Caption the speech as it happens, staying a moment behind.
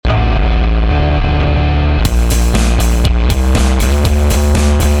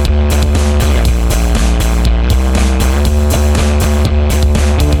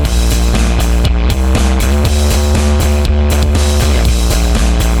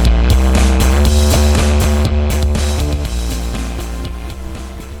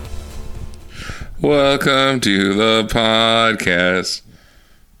Welcome to the podcast.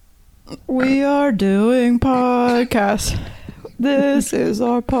 We are doing podcasts. This is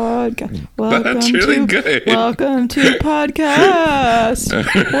our podcast. That's really good. Welcome to podcast.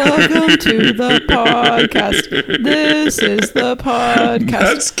 Welcome to the podcast. This is the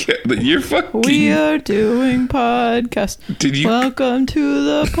podcast. You're fucking... We are doing podcast. Welcome to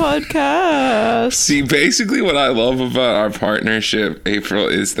the podcast. See, basically what I love about our partnership, April,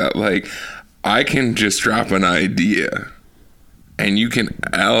 is that, like, I can just drop an idea and you can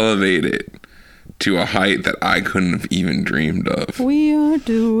elevate it to a height that I couldn't have even dreamed of. We are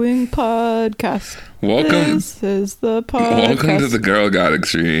doing podcast. Welcome. This is the podcast. Welcome to the Girl God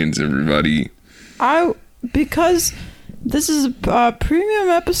experience, everybody. Because this is a premium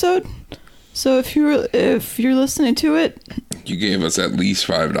episode, so if you're listening to it, you gave us at least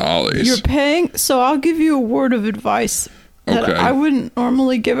 $5. You're paying, so I'll give you a word of advice that I wouldn't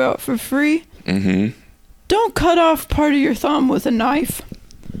normally give out for free. Mm-hmm. Don't cut off part of your thumb with a knife.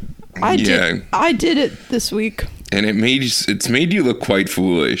 I did it this week, and it's made you look quite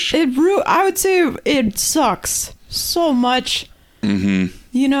foolish. I would say it sucks so much. Mm-hmm.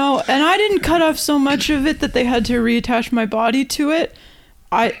 You know, and I didn't cut off so much of it that they had to reattach my body to it.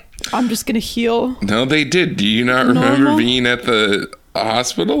 I'm just gonna heal. No, they did. Do you not remember being at the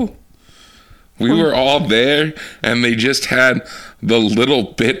hospital? We were all there, and they just had the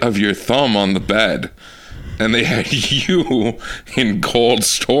little bit of your thumb on the bed. And they had you in cold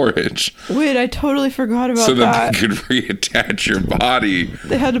storage. Wait, I totally forgot about that. So that they could reattach your body.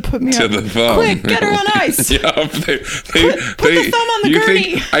 They had to put me to the thumb. Quick, get her on ice. Yeah, put the thumb on the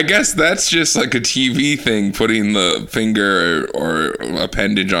gurney. I guess that's just like a TV thing, putting the finger or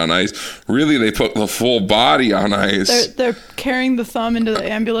appendage on ice. Really, they put the full body on ice. They're carrying the thumb into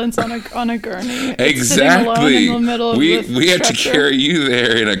the ambulance on a gurney. Exactly. In the middle we had to carry you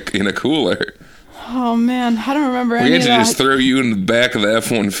there in a cooler. Oh man, I don't remember any of that. We had to just throw you in the back of the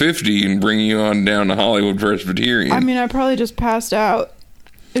F-150 and bring you on down to Hollywood Presbyterian. I mean, I probably just passed out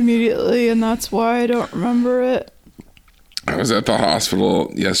immediately, and that's why I don't remember it. I was at the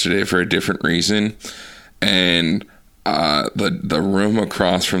hospital yesterday for a different reason, and the room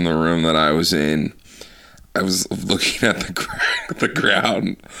across from the room that I was in, I was looking at the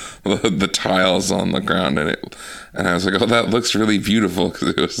ground, the tiles on the ground, and I was like, oh, that looks really beautiful, because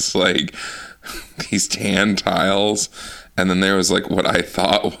it was like these tan tiles, and then there was like what I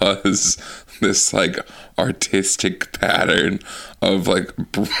thought was this like artistic pattern of like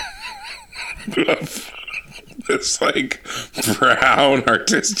this like brown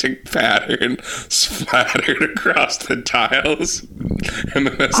artistic pattern splattered across the tiles. And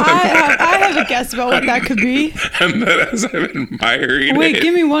then I have a guess about what that could be. And then as I'm admiring Wait,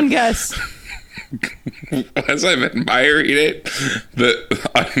 give me one guess. As I'm admiring it, the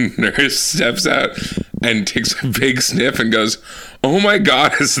nurse steps out and takes a big sniff and goes, "Oh my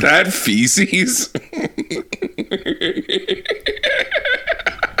God, is that feces?"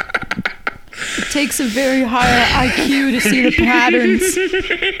 It takes a very high IQ to see the patterns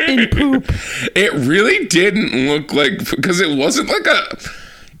in poop. It really didn't look like, because it wasn't like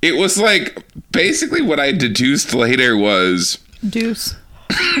it was like, basically what I deduced later was... Deuce.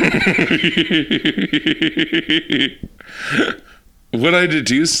 What I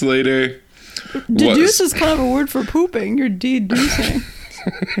deduced later Deduce is kind of a word for pooping. You're deducing.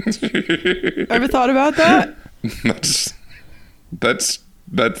 Ever thought about that? That's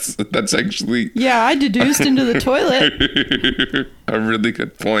actually... Yeah, I deduced into the toilet. A really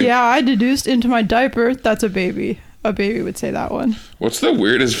good point. Yeah, I deduced into my diaper. That's a baby. A baby would say that one. What's the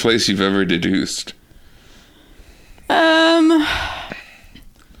weirdest place you've ever deduced?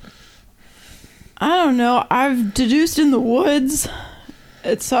 I don't know. I've deduced in the woods.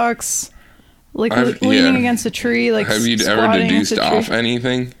 It sucks. Like leaning against a tree. Like, have you ever deduced off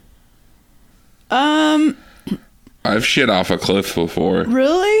anything? I've shit off a cliff before.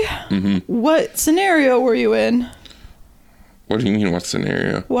 Really? Mm-hmm. What scenario were you in? What do you mean, what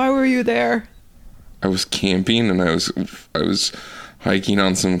scenario? Why were you there? I was camping and I was hiking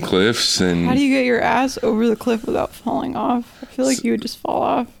on some cliffs and... How do you get your ass over the cliff without falling off? I feel like you would just fall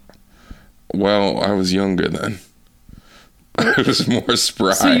off. Well, I was younger then. I was more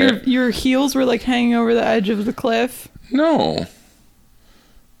spry. So your heels were like hanging over the edge of the cliff? No.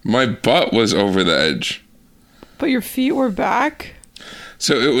 My butt was over the edge. But your feet were back?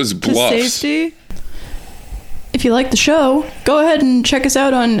 So it was bluffs. To safety? If you like the show, go ahead and check us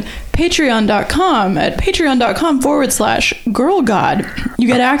out on patreon.com at patreon.com/girlgod. You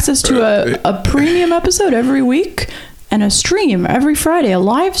get access to a premium episode every week. and a stream every Friday, a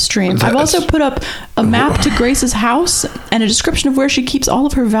live stream. I've also put up a map to Grace's house and a description of where she keeps all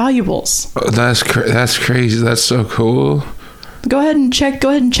of her valuables. That's crazy. That's so cool. Go ahead and check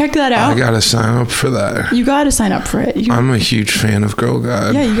that out. I gotta sign up for that. You gotta sign up for it. I'm a huge fan of Girl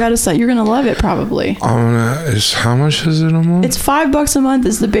Guide. Yeah, you gotta sign. You're gonna love it probably. How much is it a month? It's $5 a month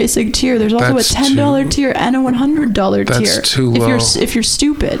is the basic tier. There's also a $10 tier and a $100 tier. That's too low. If you're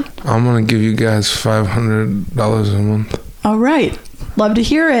stupid. I'm gonna give you guys $500 a month. All right. Love to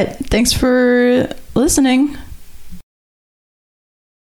hear it. Thanks for listening.